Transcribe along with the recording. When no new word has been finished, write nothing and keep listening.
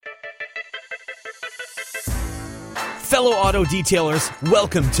Fellow auto detailers,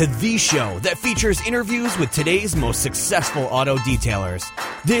 welcome to the show that features interviews with today's most successful auto detailers.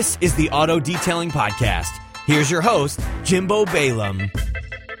 This is the Auto Detailing Podcast. Here's your host, Jimbo Balaam.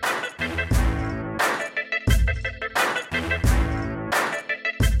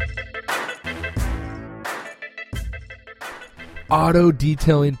 Auto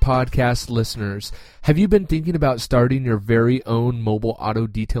Detailing Podcast listeners, have you been thinking about starting your very own mobile auto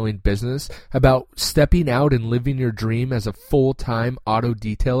detailing business? About stepping out and living your dream as a full-time auto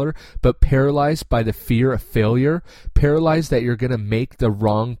detailer, but paralyzed by the fear of failure? Paralyzed that you're going to make the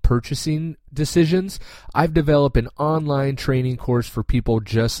wrong purchasing decisions? I've developed an online training course for people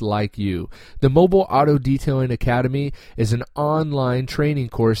just like you. The Mobile Auto Detailing Academy is an online training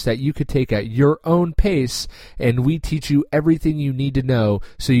course that you could take at your own pace, and we teach you everything you need to know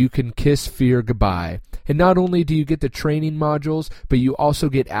so you can kiss fear goodbye. And not only do you get the training modules, but you also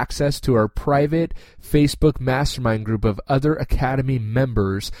get access to our private Facebook mastermind group of other Academy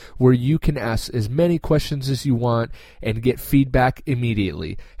members where you can ask as many questions as you want and get feedback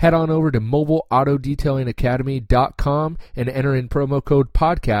immediately. Head on over to mobileautodetailingacademy.com and enter in promo code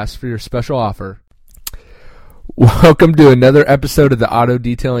podcast for your special offer. Welcome to another episode of the Auto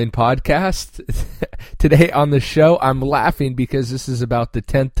Detailing Podcast. Today on the show, I'm laughing because this is about the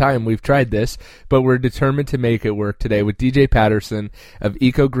 10th time we've tried this, but we're determined to make it work today with DJ Patterson of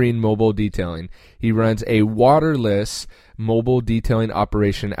EcoGreen Mobile Detailing. He runs a waterless mobile detailing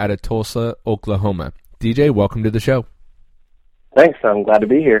operation out of Tulsa, Oklahoma. DJ, welcome to the show. Thanks. I'm glad to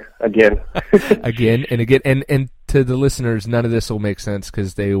be here again. Again. And to the listeners, none of this will make sense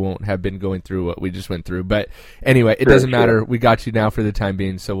because they won't have been going through what we just went through. But anyway, it doesn't matter. We got you now for the time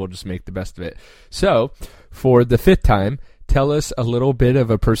being, so we'll just make the best of it. So for the 5th time, tell us a little bit of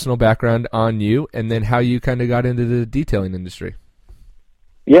a personal background on you and then how you kind of got into the detailing industry.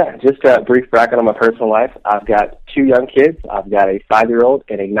 Yeah, just a brief bracket on my personal life. I've got 2 young kids. I've got a 5-year-old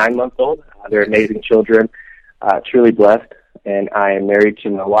and a 9-month-old. They're amazing children, truly blessed. And I am married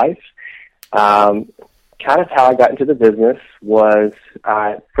to my wife. Kind of how I got into the business was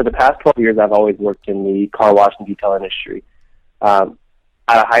for the past 12 years, I've always worked in the car wash and detail industry. Out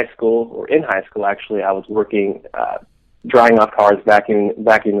of high school, or in high school actually, I was working, drying off cars,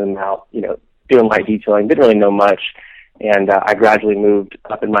 vacuuming them out, doing light detailing. Didn't really know much. And I gradually moved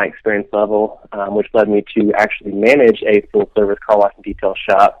up in my experience level, which led me to actually manage a full-service car wash and detail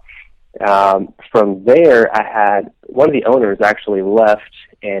shop. From there, I had one of the owners actually left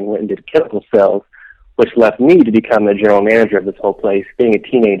and went and did chemical sales, which left me to become the general manager of this whole place, being a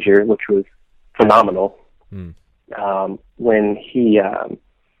teenager, which was phenomenal. When he,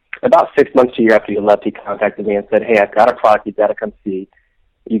 about 6 months to a year after he left, he contacted me and said, "Hey, I've got a product you've got to come see.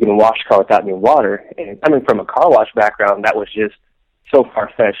 You can wash a car without any water." And coming from a car wash background, that was just so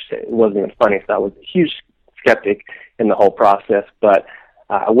far-fetched, it wasn't even funny. So I was a huge skeptic in the whole process, but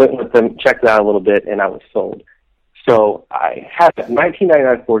I went with them, checked it out a little bit, and I was sold. So I had a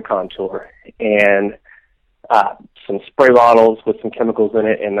 1999 Ford Contour and some spray bottles with some chemicals in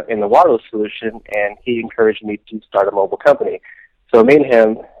it and the waterless solution, and he encouraged me to start a mobile company. So me and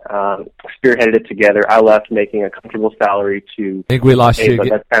him spearheaded it together. I left making a comfortable salary to... I think we lost you.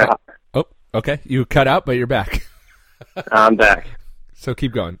 That's kind of oh, okay. You cut out, but you're back. I'm back. So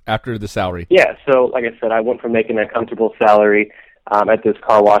keep going after the salary. Yeah, so like I said, I went from making a comfortable salary at this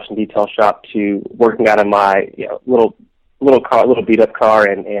car wash and detail shop to working out of my little beat up car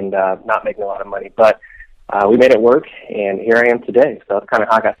and not making a lot of money. But we made it work, and here I am today. So that's kind of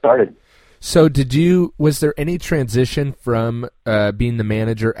how I got started. So was there any transition from being the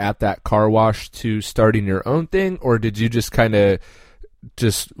manager at that car wash to starting your own thing, or did you just kind of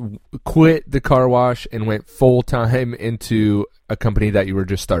just quit the car wash and went full time into a company that you were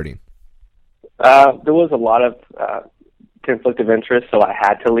just starting? There was a lot of conflict of interest, so I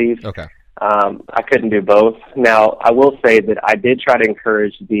had to leave. Okay. I couldn't do both. Now, I will say that I did try to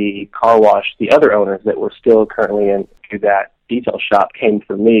encourage the car wash, the other owners that were still currently into that detail shop came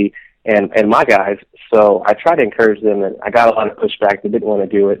for me and my guys. So I tried to encourage them, and I got a lot of pushback. They didn't want to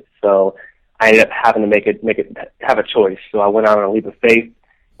do it, so I ended up having to have a choice. So I went out on a leap of faith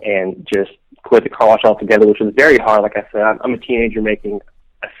and just quit the car wash altogether, which was very hard. Like I said, I'm a teenager making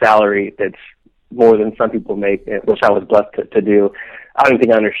a salary that's more than some people make, which I was blessed to do. I don't think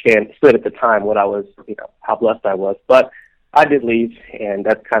I understood at the time what I was, how blessed I was. But I did leave, and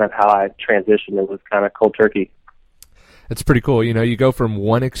that's kind of how I transitioned. It was kind of cold turkey. It's pretty cool. You go from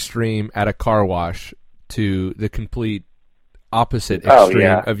one extreme at a car wash to the complete opposite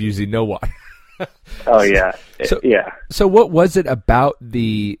extreme of using no water. Oh, yeah. So what was it about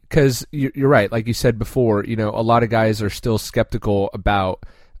because you're right, like you said before, a lot of guys are still skeptical about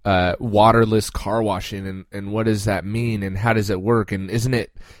waterless car washing, and what does that mean, and how does it work, and isn't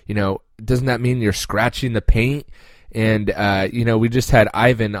it, doesn't that mean you're scratching the paint? And, we just had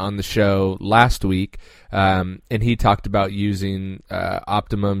Ivan on the show last week, and he talked about using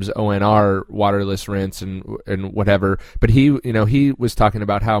Optimum's ONR waterless rinse and whatever. But he was talking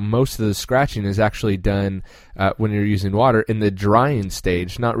about how most of the scratching is actually done when you're using water in the drying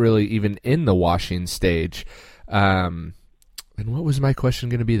stage, not really even in the washing stage. And what was my question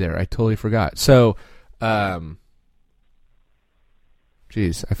going to be there? I totally forgot. So, I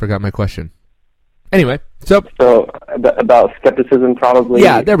forgot my question. Anyway, so about skepticism, probably.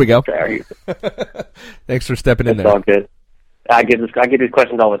 Yeah, there we go. Thanks for stepping in there. It's all good. I get these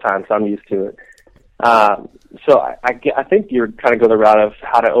questions all the time, so I'm used to it. So I think you're kind of go the route of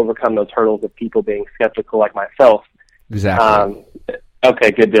how to overcome those hurdles of people being skeptical, like myself. Exactly.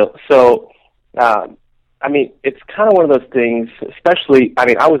 Okay, good deal. So, it's kind of one of those things. Especially,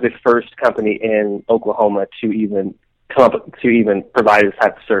 I was the first company in Oklahoma to even provide this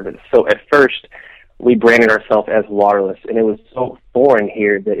type of service. So at first, we branded ourselves as waterless, and it was so foreign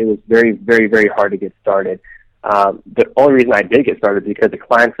here that it was very, very, very hard to get started. The only reason I did get started is because the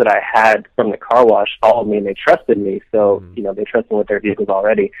clients that I had from the car wash followed me and they trusted me. So, they trusted me with their vehicles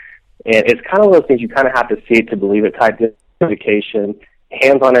already. And it's kind of one of those things you kind of have to see it to believe it type of education,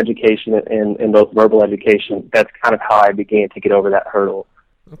 hands-on education, and both verbal education. That's kind of how I began to get over that hurdle.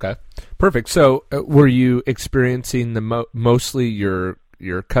 Okay, perfect. So were you experiencing mostly your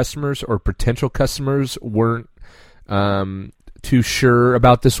customers or potential customers weren't too sure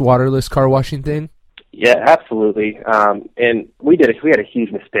about this waterless car washing thing? Yeah, absolutely. And we had a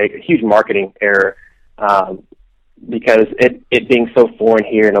huge mistake, a huge marketing error, because it being so foreign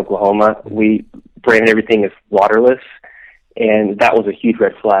here in Oklahoma, we branded everything as waterless, and that was a huge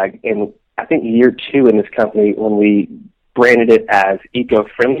red flag. And I think year 2 in this company, when we branded it as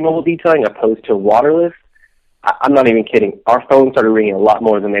eco-friendly mobile detailing opposed to waterless, I'm not even kidding. Our phones started ringing a lot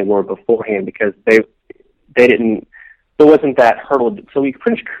more than they were beforehand because there wasn't that hurdle. So we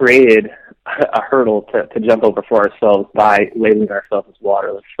pretty much created a hurdle to jump over for ourselves by labeling ourselves as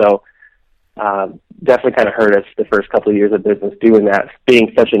waterless. So definitely kind of hurt us the first couple of years of business doing that,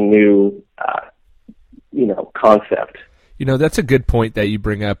 being such a new, concept. That's a good point that you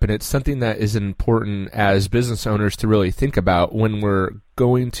bring up, and it's something that is important as business owners to really think about when we're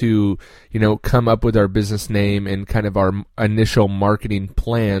going to, come up with our business name and kind of our initial marketing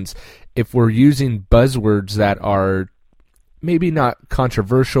plans. If we're using buzzwords that are maybe not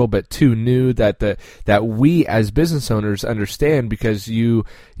controversial but too new that we as business owners understand because you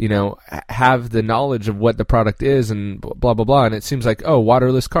have the knowledge of what the product is and blah blah blah, and it seems like, oh,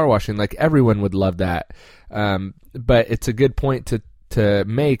 waterless car washing, like everyone would love that. But it's a good point to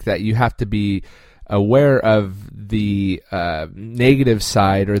make that you have to be aware of the negative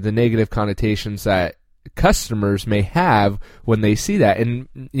side or the negative connotations that customers may have when they see that. And,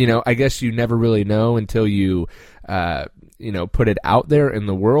 I guess you never really know until you, put it out there in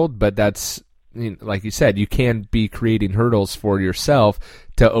the world. But that's, like you said, you can be creating hurdles for yourself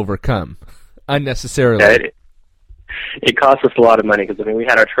to overcome unnecessarily. Yeah, it cost us a lot of money because, we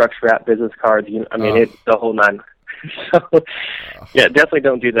had our trucks wrapped, business cards, it's the whole nine. So, yeah, definitely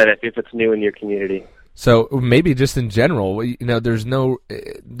don't do that if it's new in your community. So maybe just in general, there's no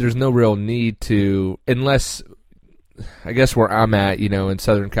real need to, unless, I guess where I'm at, in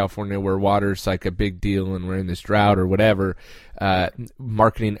Southern California where water's like a big deal and we're in this drought or whatever,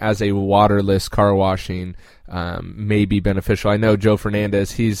 marketing as a waterless car washing may be beneficial. I know Joe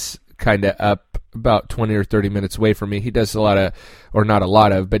Fernandez, he's kind of up about 20 or 30 minutes away from me. He does but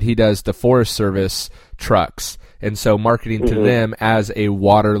he does the Forest Service trucks. And so marketing to them as a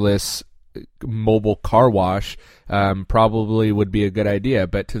waterless mobile car wash probably would be a good idea,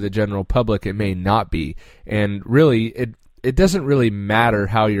 but to the general public it may not be. And really, it doesn't really matter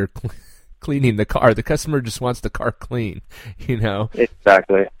how you're cleaning the car. The customer just wants the car clean,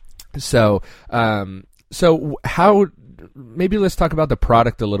 Exactly. So how? Maybe let's talk about the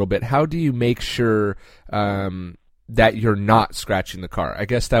product a little bit. How do you make sure that you're not scratching the car? I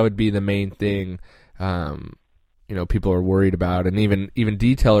guess that would be the main thing. People are worried about, and even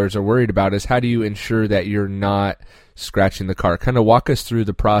detailers are worried about, is how do you ensure that you're not scratching the car? Kind of walk us through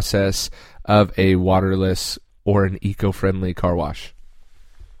the process of a waterless or an eco-friendly car wash.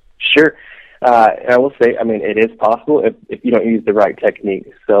 Sure. I will say, it is possible if you don't use the right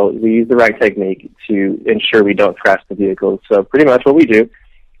technique. So we use the right technique to ensure we don't scratch the vehicle. So pretty much what we do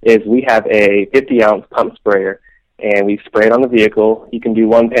is we have a 50-ounce pump sprayer, and we spray it on the vehicle. You can do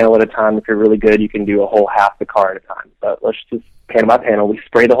one panel at a time. If you're really good, you can do a whole half the car at a time. But let's just panel by panel. We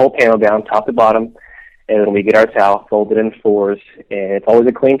spray the whole panel down, top to bottom, And then we get our towel, fold it in fours, and it's always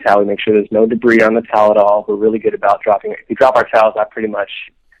a clean towel. We make sure there's no debris on the towel at all. We're really good about dropping it. If you drop our towels, I pretty much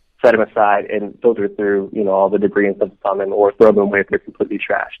set them aside and filter through, all the debris and stuff on them, or throw them away if they're completely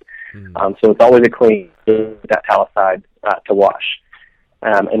trashed. So it's always a clean, that towel aside to wash.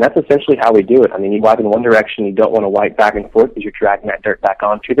 And that's essentially how we do it. I mean, you wipe in one direction, you don't want to wipe back and forth because you're dragging that dirt back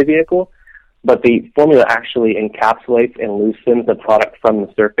onto the vehicle. But the formula actually encapsulates and loosens the product from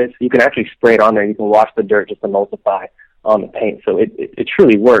the surface. You can actually spray it on there. You can wash the dirt just to emulsify on the paint. So it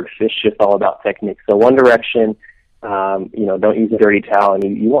truly works. It's just all about technique. So one direction, don't use a dirty towel,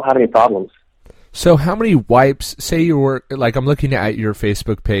 and you won't have any problems. So how many wipes, say you were, like I'm looking at your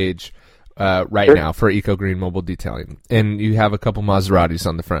Facebook page right now for Eco Green Mobile Detailing, and you have a couple Maseratis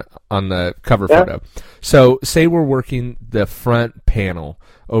on the front, on the cover photo. So say we're working the front panel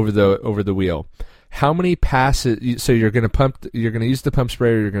over the wheel. How many passes? So you're going to use the pump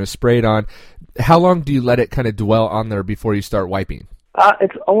sprayer. You're going to spray it on. How long do you let it kind of dwell on there before you start wiping?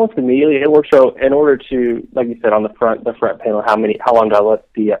 It's almost immediately. It works. So in order to, like you said, on the front panel, how long do I let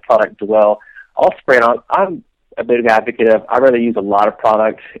the product dwell? I'll spray it on. I'm a big advocate of, I'd rather use a lot of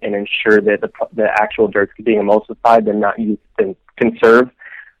product and ensure that the actual dirt's being emulsified than not use and conserve.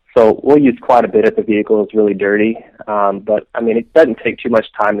 So we'll use quite a bit if the vehicle is really dirty. But, I mean, it doesn't take too much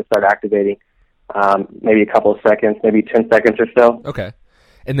time to start activating. Maybe a couple of seconds, maybe 10 seconds or so. Okay.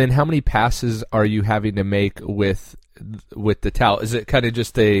 And then how many passes are you having to make with the towel? Is it kind of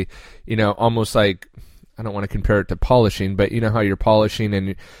just a, almost like, I don't want to compare it to polishing, but you know how you're polishing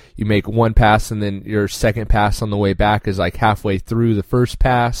and you make one pass and then your second pass on the way back is like halfway through the first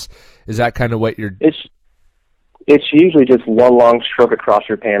pass? Is that kind of what you're... It's usually just one long stroke across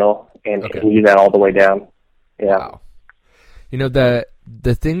your panel, and you do that all the way down. Yeah. Wow.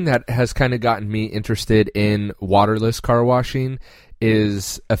 The thing that has kind of gotten me interested in waterless car washing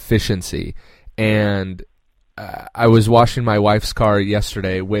is efficiency. And I was washing my wife's car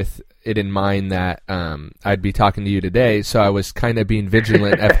yesterday with it in mind that I'd be talking to you today, so I was kind of being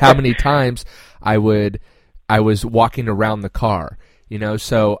vigilant of how many times I was walking around the car,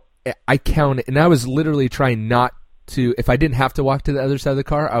 so I counted, and I was literally trying not to, if I didn't have to walk to the other side of the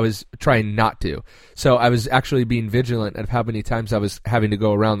car, I was trying not to. So I was actually being vigilant of how many times I was having to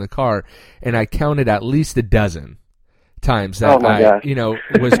go around the car, and I counted at least a dozen times that I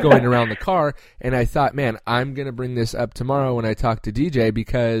was going around the car, and I thought, man, I'm going to bring this up tomorrow when I talk to DJ,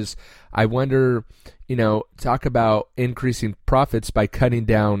 because I wonder, talk about increasing profits by cutting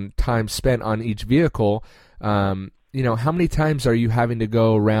down time spent on each vehicle. How many times are you having to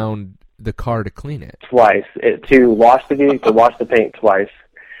go around the car to clean it? Twice. To wash the vehicle, to wash the paint twice.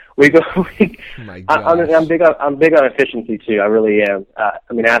 We go. I'm big on efficiency too. I really am.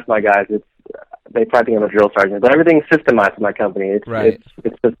 Ask my guys. They probably think I'm a drill sergeant, but everything's systemized in my company. It's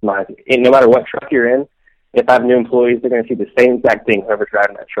systemized. And no matter what truck you're in, if I have new employees, they're going to see the same exact thing whoever's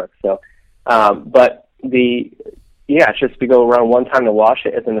driving that truck. So, it's just to go around one time to wash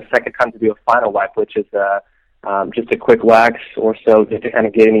it, and then the second time to do a final wipe, which is just a quick wax or so just to kind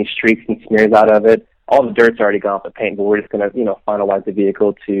of get any streaks and smears out of it. All the dirt's already gone off the paint, but we're just going to, final wipe the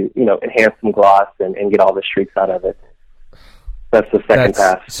vehicle to, enhance some gloss and get all the streaks out of it. That's the second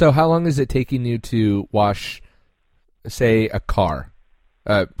pass. So how long is it taking you to wash, say, a car,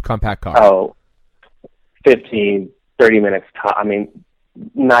 a compact car? Oh, 15, 30 minutes.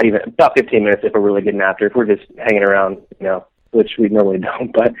 Not even, about 15 minutes if we're really getting after. If we're just hanging around, which we normally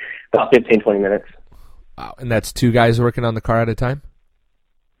don't, but about 15, 20 minutes. Wow. And that's two guys working on the car at a time?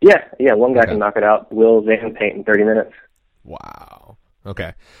 Yeah. One guy can knock it out, wheels and paint in 30 minutes. Wow.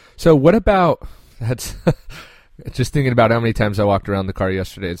 Okay. So what about, that's... Just thinking about how many times I walked around the car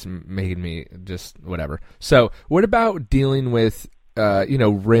yesterday, it's making me just whatever. So what about dealing with,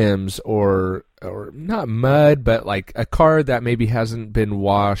 rims or not mud, but like a car that maybe hasn't been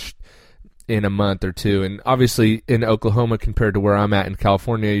washed in a month or two? And obviously in Oklahoma compared to where I'm at in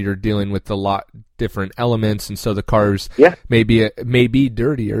California, you're dealing with a lot different elements, and so the cars may be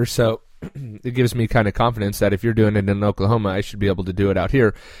dirtier. So it gives me kind of confidence that if you're doing it in Oklahoma, I should be able to do it out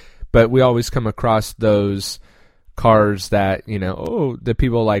here. But we always come across those cars that, the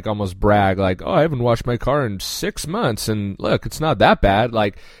people like almost brag like, oh, I haven't washed my car in 6 months, and look, it's not that bad.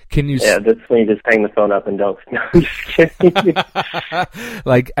 Like, can you... Yeah, that's when you just hang the phone up and don't. No, I'm just kidding.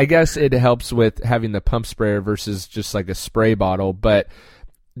 Like, I guess it helps with having the pump sprayer versus just like a spray bottle, but...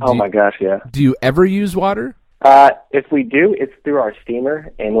 my gosh, yeah. Do you ever use water? If we do, it's through our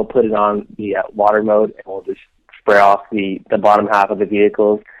steamer, and we'll put it on the water mode, and we'll just spray off the bottom half of the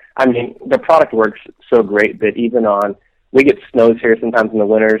vehicles. The product works so great that even we get snows here sometimes in the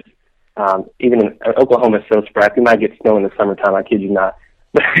winters. Even in Oklahoma is so spread. We might get snow in the summertime, I kid you not.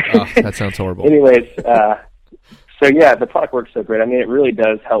 Oh, that sounds horrible. Anyways, so yeah, the product works so great. I mean, it really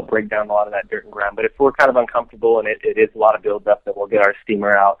does help break down a lot of that dirt and grime. But if we're kind of uncomfortable and it is a lot of buildup, then we'll get our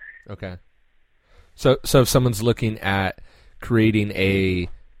steamer out. Okay. So if someone's looking at creating a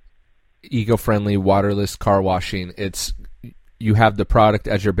eco-friendly waterless car washing, you have the product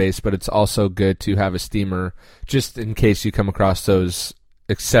as your base, but it's also good to have a steamer just in case you come across those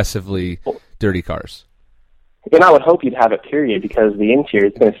excessively dirty cars. And I would hope you'd have it, period, because the interior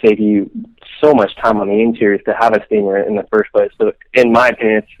is going to save you so much time on the interiors to have a steamer in the first place. So in my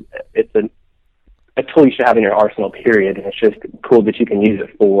opinion, it's a tool you should have in your arsenal, period, and it's just cool that you can use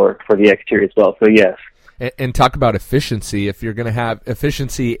it for the exterior as well. So yes. And talk about efficiency. If you're going to have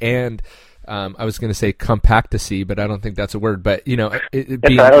efficiency and I was going to say compactacy, but I don't think that's a word. But that's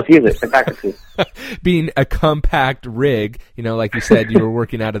right, let's use it. Compactacy. Being a compact rig, like you said, you were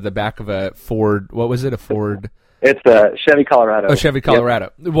working out of the back of a Ford. What was it? A Ford? It's a Chevy Colorado. Oh, Chevy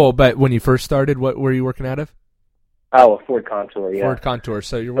Colorado. Yep. Well, but when you first started, what were you working out of? Oh, a Ford Contour. Yeah. Ford Contour.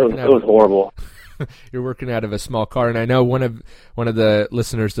 So you're working. It was horrible. You're working out of a small car, and I know one of the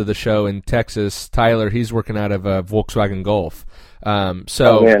listeners to the show in Texas, Tyler, he's working out of a Volkswagen Golf. Oh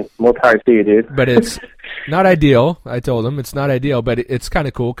man, more power to you, dude. But it's not ideal. I told him it's not ideal, but it's kind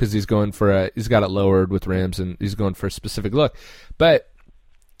of cool because he's got it lowered with rims, and he's going for a specific look. But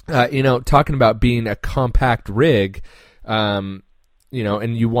talking about being a compact rig, and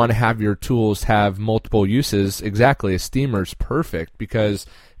you want to have your tools have multiple uses. Exactly, a steamer's perfect because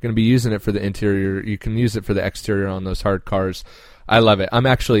going to be using it for the interior. You can use it for the exterior on those hard cars. I love it. I'm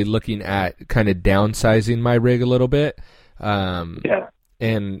actually looking at kind of downsizing my rig a little bit. Yeah.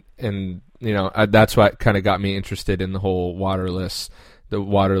 And that's what kind of got me interested in the whole waterless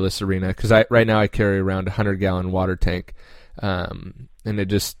arena. Because right now I carry around a 100-gallon water tank. And it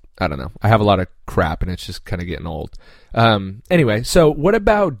just, I don't know. I have a lot of crap and it's just kind of getting old. Anyway, so what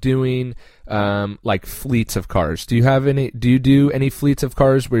about doing like fleets of cars? Do you do any fleets of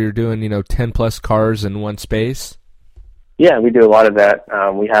cars where you're doing 10 plus cars in one space? Yeah, we do a lot of that.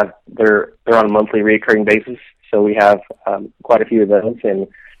 They're on a monthly recurring basis, so we have quite a few of those, and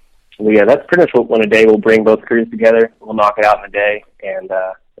that's pretty much when a day we'll bring both crews together. We'll knock it out in a day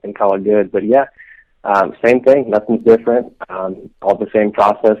and call it good. But yeah, same thing. Nothing's different. All the same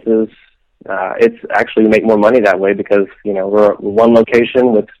processes. It's actually make more money that way because, we're one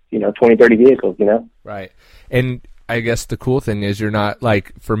location with, 20, 30 vehicles, Right. And I guess the cool thing is you're not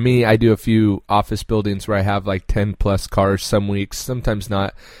like, for me, I do a few office buildings where I have like 10 plus cars some weeks, sometimes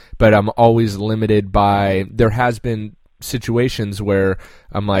not, but I'm always limited by, there has been situations where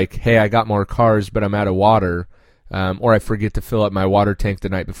I'm like, hey, I got more cars, but I'm out of water. Or I forget to fill up my water tank the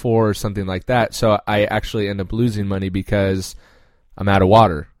night before or something like that. So I actually end up losing money because I'm out of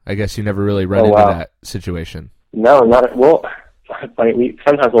water. I guess you never really run into that situation. No, not well.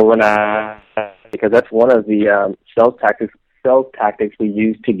 Sometimes we'll run out because that's one of the sales tactics we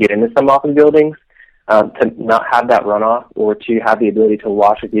use to get into some office buildings, to not have that runoff or to have the ability to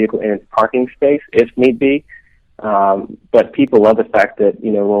wash a vehicle in its parking space if need be. But people love the fact that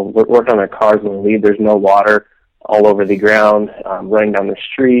when we're working on their cars when we leave, there's no water all over the ground, running down the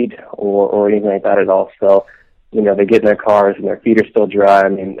street or anything like that at all. So, they get in their cars and their feet are still dry. I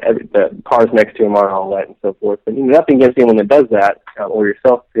mean, the cars next to them aren't all wet and so forth. But nothing against anyone that does that or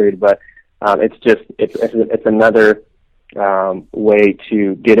yourself, period. But it's another way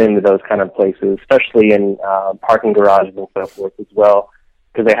to get into those kind of places, especially in parking garages and so forth as well,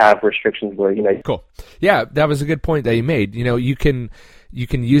 because they have restrictions where Cool. Yeah, that was a good point that you made. You can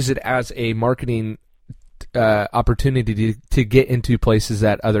use it as a marketing opportunity to get into places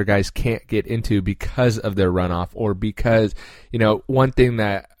that other guys can't get into because of their runoff, or because one thing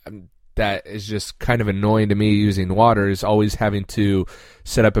that is just kind of annoying to me using water is always having to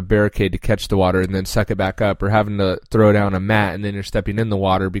set up a barricade to catch the water and then suck it back up, or having to throw down a mat and then you're stepping in the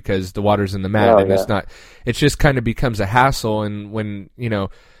water because the water's in the mat. It just kind of becomes a hassle. And when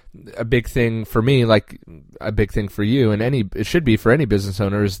a big thing for me, like a big thing for you, and it should be for any business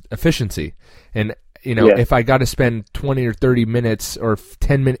owner, is efficiency. And if I got to spend 20 or 30 minutes or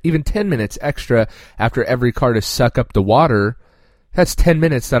 10 minutes, even 10 minutes extra after every car to suck up the water, that's 10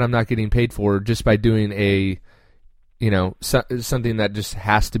 minutes that I'm not getting paid for just by doing something that just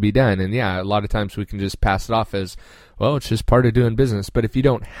has to be done. And yeah, a lot of times we can just pass it off as, well, it's just part of doing business. But if you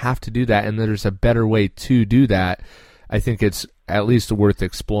don't have to do that and there's a better way to do that, I think it's at least worth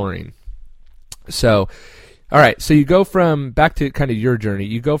exploring. So, all right, so you go from, back to kind of your journey,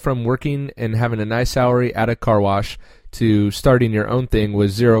 you go from working and having a nice salary at a car wash to starting your own thing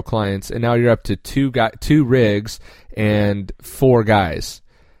with 0 clients, and now you're up to 2 rigs and 4 guys.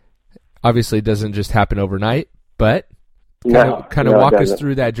 Obviously, it doesn't just happen overnight, but Kind of walk us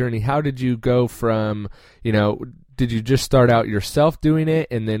through that journey. How did you go from, did you just start out yourself doing it,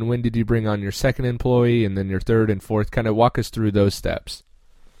 and then when did you bring on your second employee, and then your third and fourth? Kind of walk us through those steps.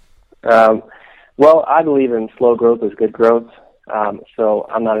 Well, I believe in slow growth is good growth. So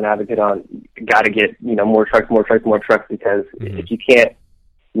I'm not an advocate on got to get, more trucks, because if you can't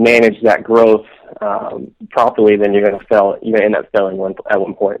manage that growth properly, then you're going to fail. You're going to end up failing at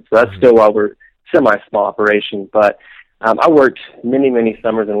one point. So that's still why we're semi-small operation. But I worked many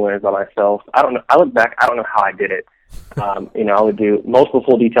summers and winters by myself. I look back, I don't know how I did it. I would do multiple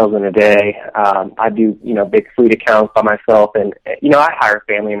full details in a day. I do, big fleet accounts by myself, and I hire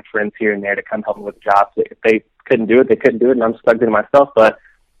family and friends here and there to come help me with jobs. If they couldn't do it, they couldn't do it, and I'm stuck doing it myself. But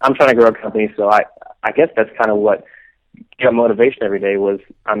I'm trying to grow a company, so I guess that's kind of what got motivation every day was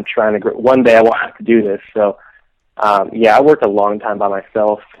I'm trying to grow. One day I want to have to do this. So I worked a long time by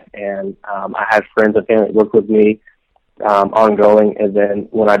myself, and I had friends and family that worked with me ongoing. And then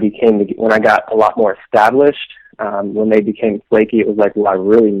when I got a lot more established, when they became flaky, it was like, well, I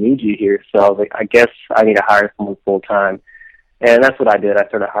really need you here. So I was like, I guess I need to hire someone full time. And that's what I did. I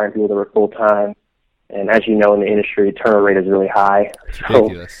started hiring people that were full time. And as you know, in the industry, turnover rate is really high. So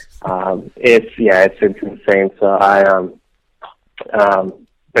it's insane. So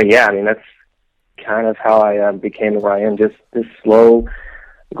that's kind of how I became where I am. Just this slow,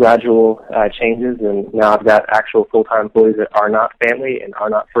 gradual changes, and now I've got actual full-time employees that are not family and are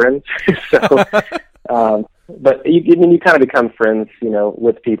not friends. So, but you kind of become friends,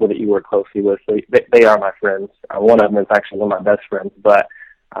 with people that you work closely with. So they are my friends. One of them is actually one of my best friends, but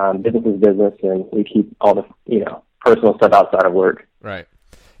business is business, and we keep all the, personal stuff outside of work. Right.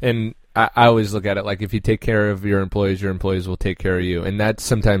 And I always look at it like if you take care of your employees will take care of you. And that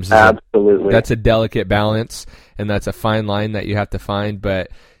sometimes absolutely that's a delicate balance, and that's a fine line that you have to find. But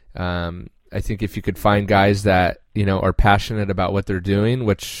I think if you could find guys that, are passionate about what they're doing,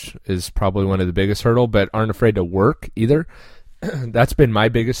 which is probably one of the biggest hurdle, but aren't afraid to work either. That's been my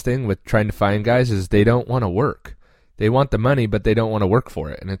biggest thing with trying to find guys is they don't want to work. They want the money, but they don't want to work for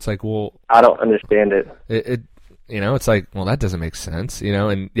it. And it's like, well, I don't understand it. It's like, well, that doesn't make sense,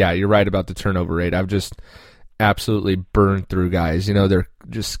 and yeah, you're right about the turnover rate. I've just absolutely burned through guys, they're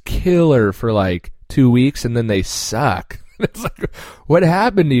just killer for like 2 weeks and then they suck. It's like, what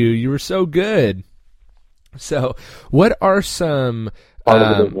happened to you? You were so good. So what are some,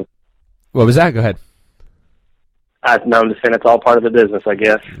 what was that? Go ahead. No, I'm just saying it's all part of the business, I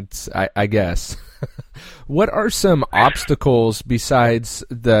guess. I guess. What are some obstacles besides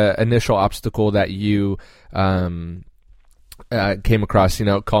the initial obstacle that you came across,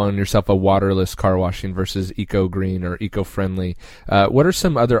 calling yourself a waterless car washing versus eco-green or eco-friendly? What are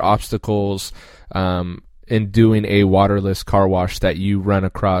some other obstacles in doing a waterless car wash that you run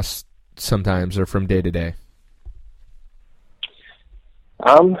across sometimes or from day to day?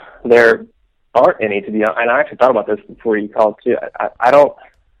 There aren't any, to be honest. And I actually thought about this before you called too. I don't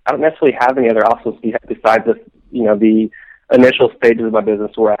necessarily have any other obstacles besides the initial stages of my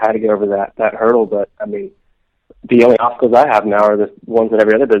business where I had to get over that hurdle. But I mean, the only obstacles I have now are the ones that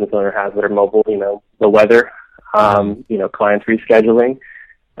every other business owner has that are mobile. The weather, clients rescheduling,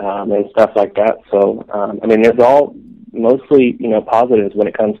 and stuff like that. So there's all mostly positives when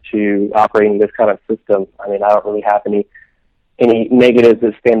it comes to operating this kind of system. I don't really have any negatives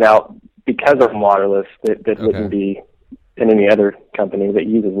that stand out because I'm waterless that wouldn't be in any other company that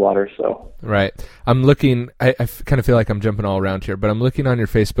uses water. So right. I'm looking, I kind of feel like I'm jumping all around here, but I'm looking on your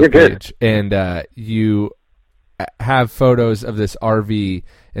Facebook page, and you have photos of this RV,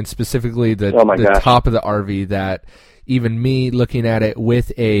 and specifically the top of the RV that even me looking at it with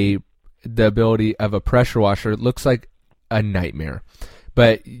the ability of a pressure washer, it looks like a nightmare.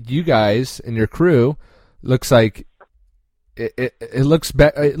 But you guys and your crew looks like it looks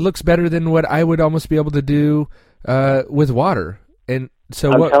better than what I would almost be able to do with water. And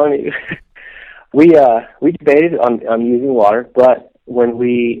so I'm telling you, we debated on using water, but when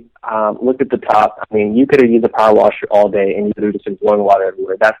we looked at the top, you could have used a power washer all day and you could have just been blowing water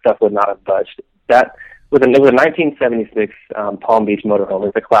everywhere. That stuff would not have budged. It was a 1976 Palm Beach motorhome.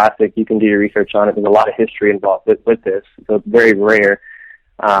 It's a classic. You can do your research on it. There's a lot of history involved with this, so it's very rare.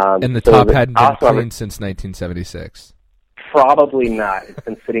 And the top hadn't been cleaned since 1976. Probably not. It's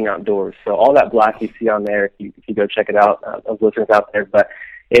been sitting outdoors. So all that black you see on there, if you go check it out, of listeners out there, but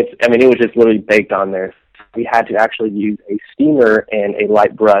it was just literally baked on there. We had to actually use a steamer and a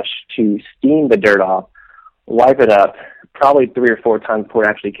light brush to steam the dirt off, wipe it up, probably 3 or 4 times before it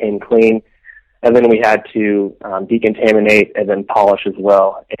actually came clean. And then we had to decontaminate and then polish as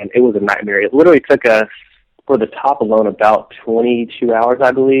well. And it was a nightmare. It literally took us, for the top alone, about 22 hours,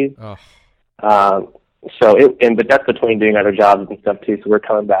 I believe. Oh. but that's between doing other jobs and stuff too. So we're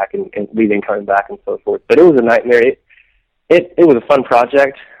coming back and leaving, coming back, and so forth. But it was a nightmare. It was a fun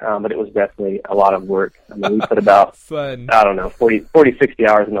project, but it was definitely a lot of work. I mean, we put about, Fun. I don't know, 40, 60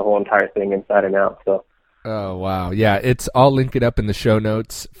 hours in the whole entire thing inside and out. So. Oh, wow. Yeah, I'll link it up in the show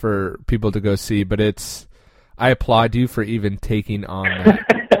notes for people to go see, but I applaud you for even taking on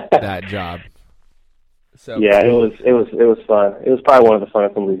that job. So yeah, it was fun. It was probably one of the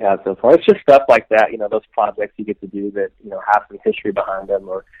funnest ones we've had so far. It's just stuff like that, those projects you get to do that, have some history behind them,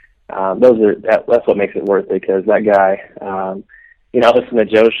 or that's what makes it worth it. Because that guy, I listened to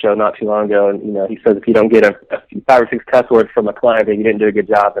Joe's show not too long ago, and he says if you don't get a 5 or 6 cuss words from a client, then you didn't do a good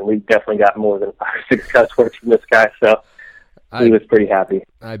job. And we definitely got more than 5 or 6 cuss words from this guy, so he was pretty happy.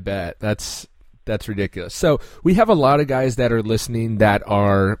 I bet that's ridiculous. So we have a lot of guys that are listening that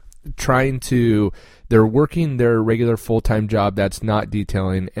are they're working their regular full-time job that's not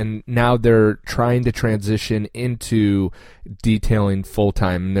detailing, and now they're trying to transition into detailing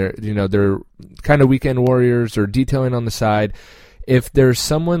full-time. They're kind of weekend warriors or detailing on the side. If there's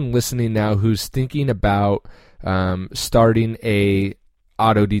someone listening now who's thinking about starting a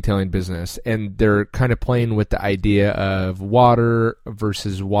auto detailing business and they're kind of playing with the idea of water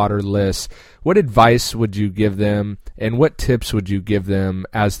versus waterless, what advice would you give them, and what tips would you give them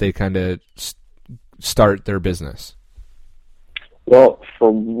as they kind of start their business? Well,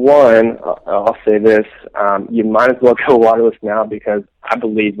 for one, I'll say this: you might as well go waterless now, because I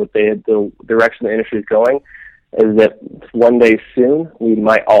believe the direction the industry is going is that one day soon we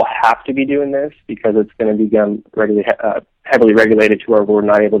might all have to be doing this, because it's going to become heavily regulated to where we're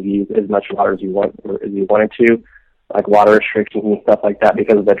not able to use as much water as you wanted to, like water restrictions and stuff like that,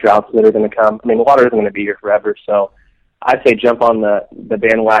 because of the droughts that are going to come. I mean, water isn't going to be here forever, so I'd say jump on the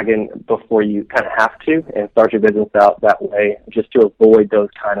bandwagon before you kind of have to, and start your business out that way, just to avoid those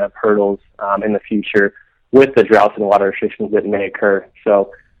kind of hurdles in the future with the droughts and water restrictions that may occur.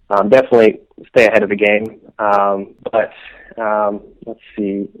 So definitely stay ahead of the game. But let's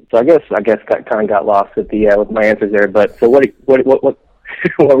see. So I guess kind of got lost with with my answers there. But so what what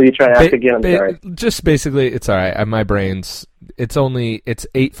were you trying to ask again? I'm sorry. Just basically, it's all right. My brain's it's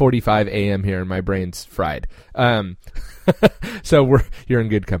 8:45 a.m. here, and my brain's fried. So you're in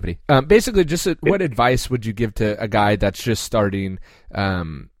good company. Basically, just what advice would you give to a guy that's just starting,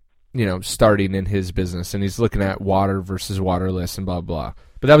 starting in his business, and he's looking at water versus waterless and blah blah.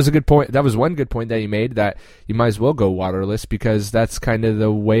 But that was a good point. That was one good point that you made, that you might as well go waterless, because that's kind of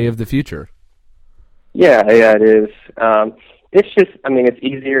the way of the future. Yeah, it is. It's just, it's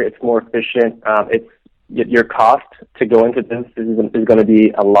easier, it's more efficient. Your cost to go into this is going to be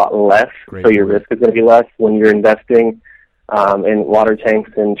a lot less, so your risk is going to be less when you're investing in water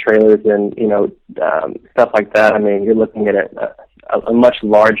tanks and trailers and stuff like that. You're looking at a much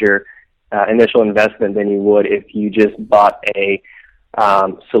larger initial investment than you would if you just bought a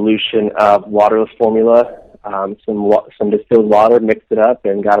solution of waterless formula, some distilled water, mixed it up,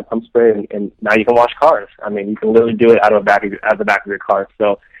 and got a pump spray, and now you can wash cars. You can literally do it out of the back of your car.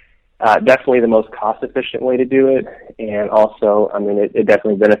 So definitely the most cost-efficient way to do it, and also, it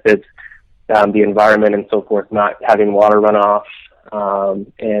definitely benefits the environment and so forth, not having water runoff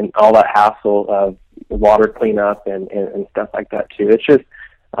and all that hassle of water cleanup and stuff like that too. It's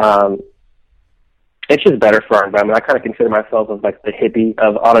just better for our environment. I kind of consider myself as like the hippie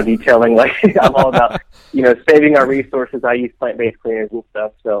of auto detailing. Like I'm all about, saving our resources. I use plant-based cleaners and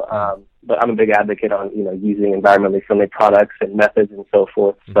stuff. So, but I'm a big advocate on, using environmentally friendly products and methods and so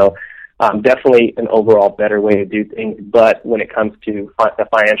forth. So, definitely an overall better way to do things. But when it comes to the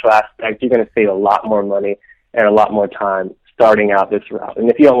financial aspect, you're going to save a lot more money and a lot more time starting out this route. And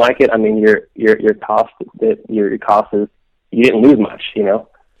if you don't like it, your cost is, you didn't lose much,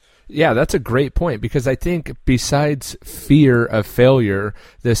 Yeah, that's a great point, because I think besides fear of failure,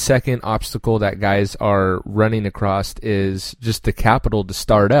 the second obstacle that guys are running across is just the capital to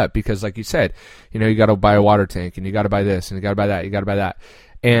start up. Because like you said, you got to buy a water tank, and you got to buy this, and you got to buy that, you got to buy that.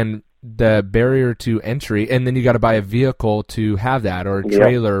 And the barrier to entry, and then you got to buy a vehicle to have that, or a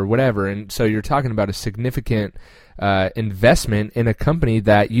trailer or whatever. And so you're talking about a significant investment in a company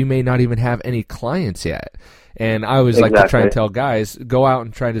that you may not even have any clients yet. And I always like to try and tell guys, go out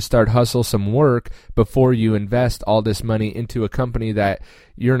and try to start hustle some work before you invest all this money into a company that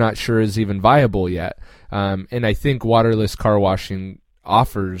you're not sure is even viable yet. And I think waterless car washing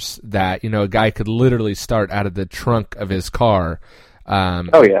offers that. A guy could literally start out of the trunk of his car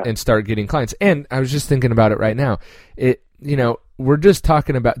and start getting clients. And I was just thinking about it right now. We're just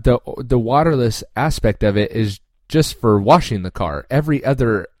talking about the waterless aspect of it is just for washing the car. Every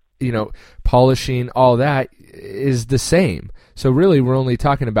other polishing, all that is the same. So really, we're only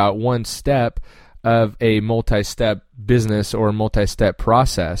talking about one step of a multi-step business or multi-step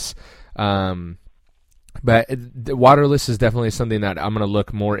process. But waterless is definitely something that I'm going to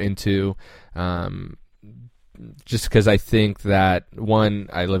look more into, just because I think that, one,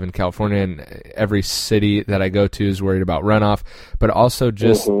 I live in California and every city that I go to is worried about runoff, but also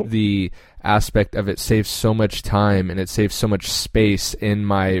just the aspect of it saves so much time and it saves so much space in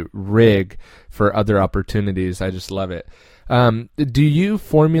my rig for other opportunities. I just love it. Do you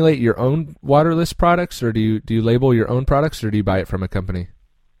formulate your own waterless products, or do you label your own products, or do you buy it from a company?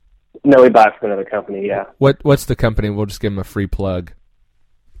 No, we buy it from another company, yeah. What's the company? We'll just give them a free plug.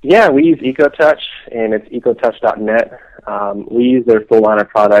 Yeah, we use EcoTouch, and it's ecotouch.net. We use their full line of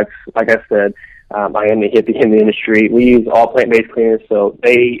products. Like I said, I am the hippie in the industry. We use all plant-based cleaners, so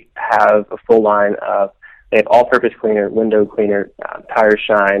they have a full line of, they have all-purpose cleaner, window cleaner, tire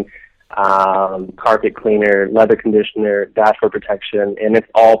shine, carpet cleaner, leather conditioner, dashboard protection, and it's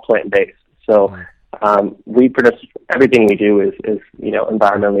all plant-based. So we produce, everything we do is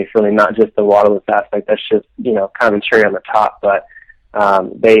environmentally friendly, not just the waterless aspect. That's just, kind of a cherry on the top, but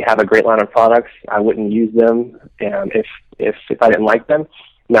they have a great line of products. I wouldn't use them if I didn't like them.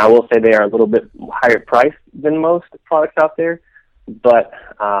 Now, I will say they are a little bit higher priced than most products out there, but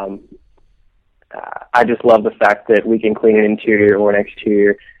I just love the fact that we can clean an interior or an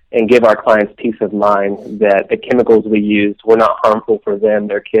exterior and give our clients peace of mind that the chemicals we use were not harmful for them,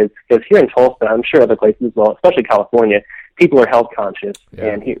 their kids. Because here in Tulsa, I'm sure other places as well, especially California, people are health conscious,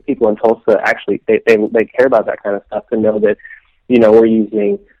 and people in Tulsa actually they care about that kind of stuff to know that we're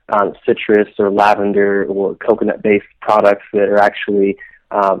using citrus or lavender or coconut-based products that are actually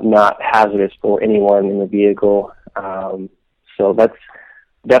not hazardous for anyone in the vehicle. So that's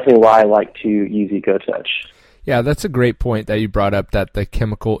definitely why I like to use EcoTouch. Yeah, that's a great point that you brought up, that the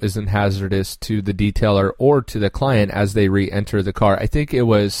chemical isn't hazardous to the detailer or to the client as they re-enter the car. I think it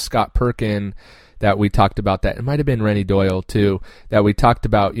was Scott Perkin that we talked about that. It might have been Rennie Doyle too, that we talked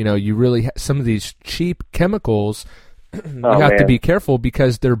about, you really some of these cheap chemicals, you have to be careful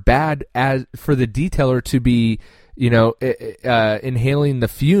because they're bad for the detailer to be inhaling the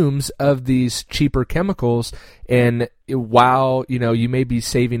fumes of these cheaper chemicals. And while, you may be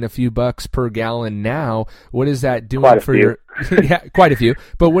saving a few bucks per gallon now, what is that doing for your, quite a few,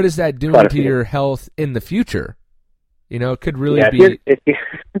 but what is that doing to your health in the future? It could really be.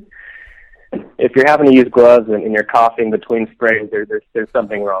 If you're having to use gloves and you're coughing between sprays, there's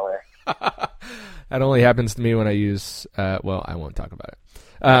something wrong there. That only happens to me when I use, I won't talk about it.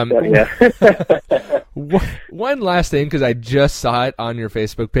 One last thing, because I just saw it on your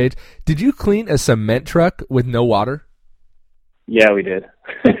Facebook page. Did you clean a cement truck with no water? Yeah, we did.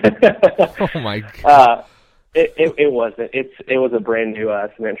 Oh my God. It wasn't. It was a brand new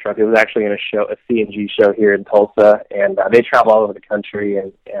cement truck. It was actually in a CNG show here in Tulsa, and they travel all over the country,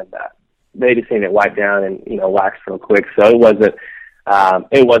 and they just need it wiped down and waxed real quick. So it wasn't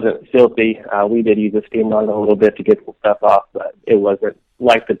filthy. We did use a steam run a little bit to get some stuff off, but it wasn't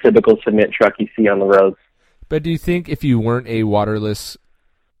like the typical cement truck you see on the roads. But do you think if you weren't a waterless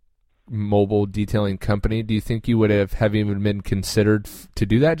mobile detailing company, do you think you would have even been considered to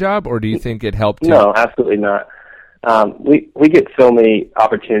do that job, or do you think it helped? No, absolutely not. We get so many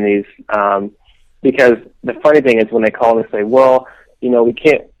opportunities because the funny thing is when they call and they say, well, we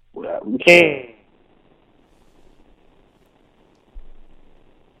can't.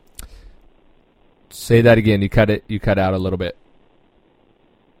 Say that again. You cut out a little bit.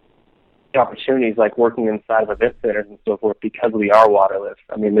 Opportunities like working inside of event centers and so forth because we are waterless.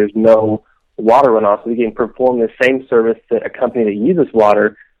 I mean, there's no water runoff, so we can perform the same service that a company that uses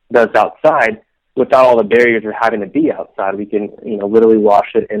water does outside without all the barriers of having to be outside. We can, literally wash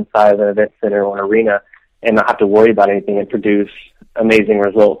it inside of an event center or an arena and not have to worry about anything and produce amazing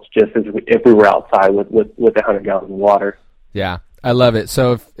results just as if we were outside with 100 gallons of water. Yeah. I love it.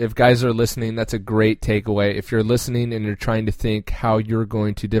 So if guys are listening, that's a great takeaway. If you're listening and you're trying to think how you're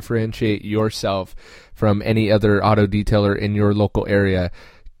going to differentiate yourself from any other auto detailer in your local area,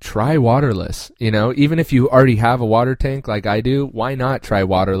 try waterless. Even if you already have a water tank like I do, why not try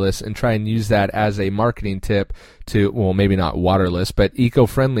waterless and try and use that as a marketing tip to, well, maybe not waterless, but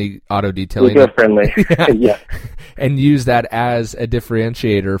eco-friendly auto detailing. Eco-friendly, yeah. And use that as a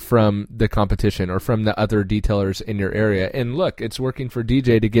differentiator from the competition or from the other detailers in your area. And look, it's working for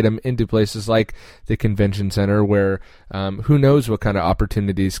DJ to get him into places like the convention center where who knows what kind of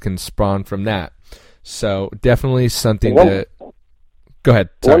opportunities can spawn from that. So definitely something to... Go ahead.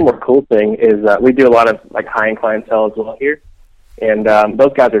 Sorry. One more cool thing is we do a lot of high-end clientele as well here, and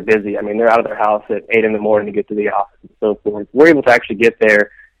those guys are busy. I mean, they're out of their house at 8 in the morning to get to the office and so forth. We're able to actually get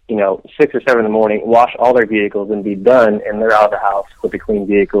there, 6 or 7 in the morning, wash all their vehicles and be done, and they're out of the house with a clean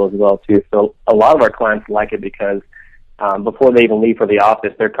vehicle as well too. So a lot of our clients like it because before they even leave for the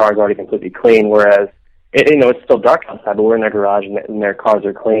office, their car's already completely clean. Whereas it's still dark outside, but we're in their garage and their cars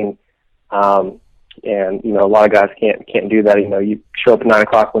are clean. And a lot of guys can't do that. You show up at 9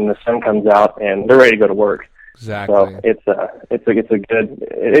 o'clock when the sun comes out, and they're ready to go to work. Exactly. So it's a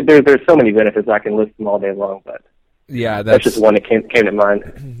good. There's so many benefits. I can list them all day long, but yeah, that's just one that came to mind.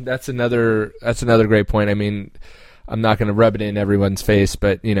 That's another great point. I mean, I'm not going to rub it in everyone's face,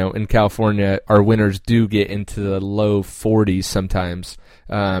 but in California, our winters do get into the low 40s sometimes,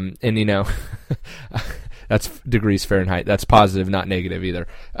 and that's degrees Fahrenheit. That's positive, not negative either.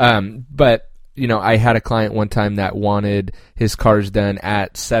 But I had a client one time that wanted his cars done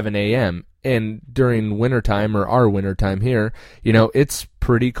at 7 a.m. And during wintertime, or our wintertime here, it's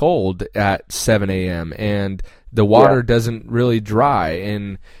pretty cold at 7 a.m. and the water doesn't really dry.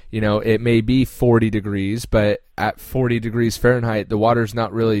 And, it may be 40 degrees, but at 40 degrees Fahrenheit, the water's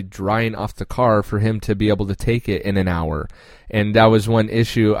not really drying off the car for him to be able to take it in an hour. And that was one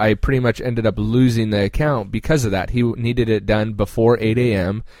issue. I pretty much ended up losing the account because of that. He needed it done before 8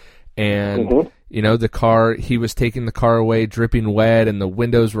 a.m. And, the car, he was taking the car away dripping wet, and the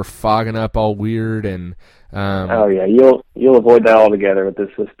windows were fogging up all weird. And you'll avoid that altogether with this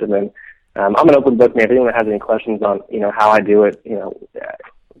system. And I'm an open book, man. If anyone has any questions on how I do it,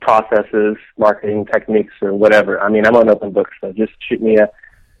 processes, marketing techniques, or whatever, I'm an open book. So just shoot me a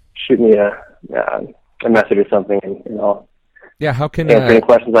message or something, and I'll answer any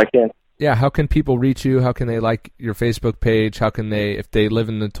questions I can. Yeah, how can people reach you? How can they like your Facebook page? How can they, if they live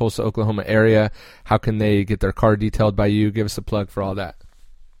in the Tulsa, Oklahoma area, how can they get their car detailed by you? Give us a plug for all that.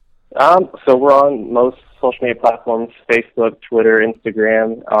 So we're on most social media platforms, Facebook, Twitter,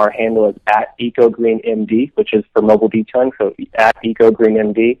 Instagram. Our handle is @EcoGreenMD, which is for mobile detailing, so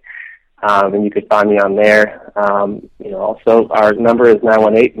 @EcoGreenMD. And you could find me on there. Also our number is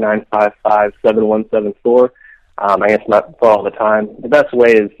 918-955-7174. I answer my phone all the time. The best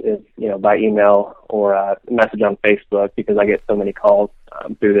way is by email or message on Facebook, because I get so many calls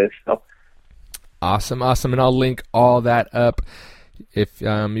through this. So. Awesome. And I'll link all that up. If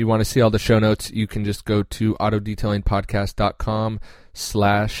you want to see all the show notes, you can just go to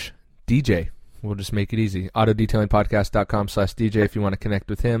autodetailingpodcast.com/DJ. We'll just make it easy. autodetailingpodcast.com/DJ if you want to connect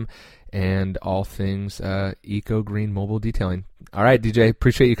with him and all things Eco Green Mobile Detailing. All right, DJ,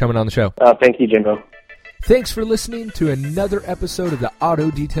 appreciate you coming on the show. Thank you, Jimbo. Thanks for listening to another episode of the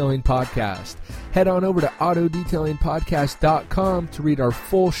Auto Detailing Podcast. Head on over to autodetailingpodcast.com to read our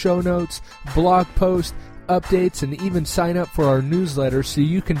full show notes, blog post, updates, and even sign up for our newsletter so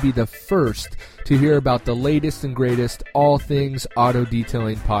you can be the first to hear about the latest and greatest all things auto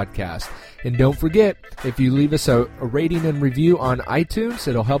detailing podcast. And don't forget, if you leave us a rating and review on iTunes,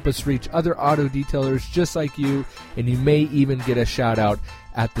 it'll help us reach other auto detailers just like you, and you may even get a shout out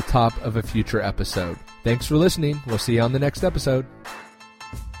at the top of a future episode. Thanks for listening. We'll see you on the next episode.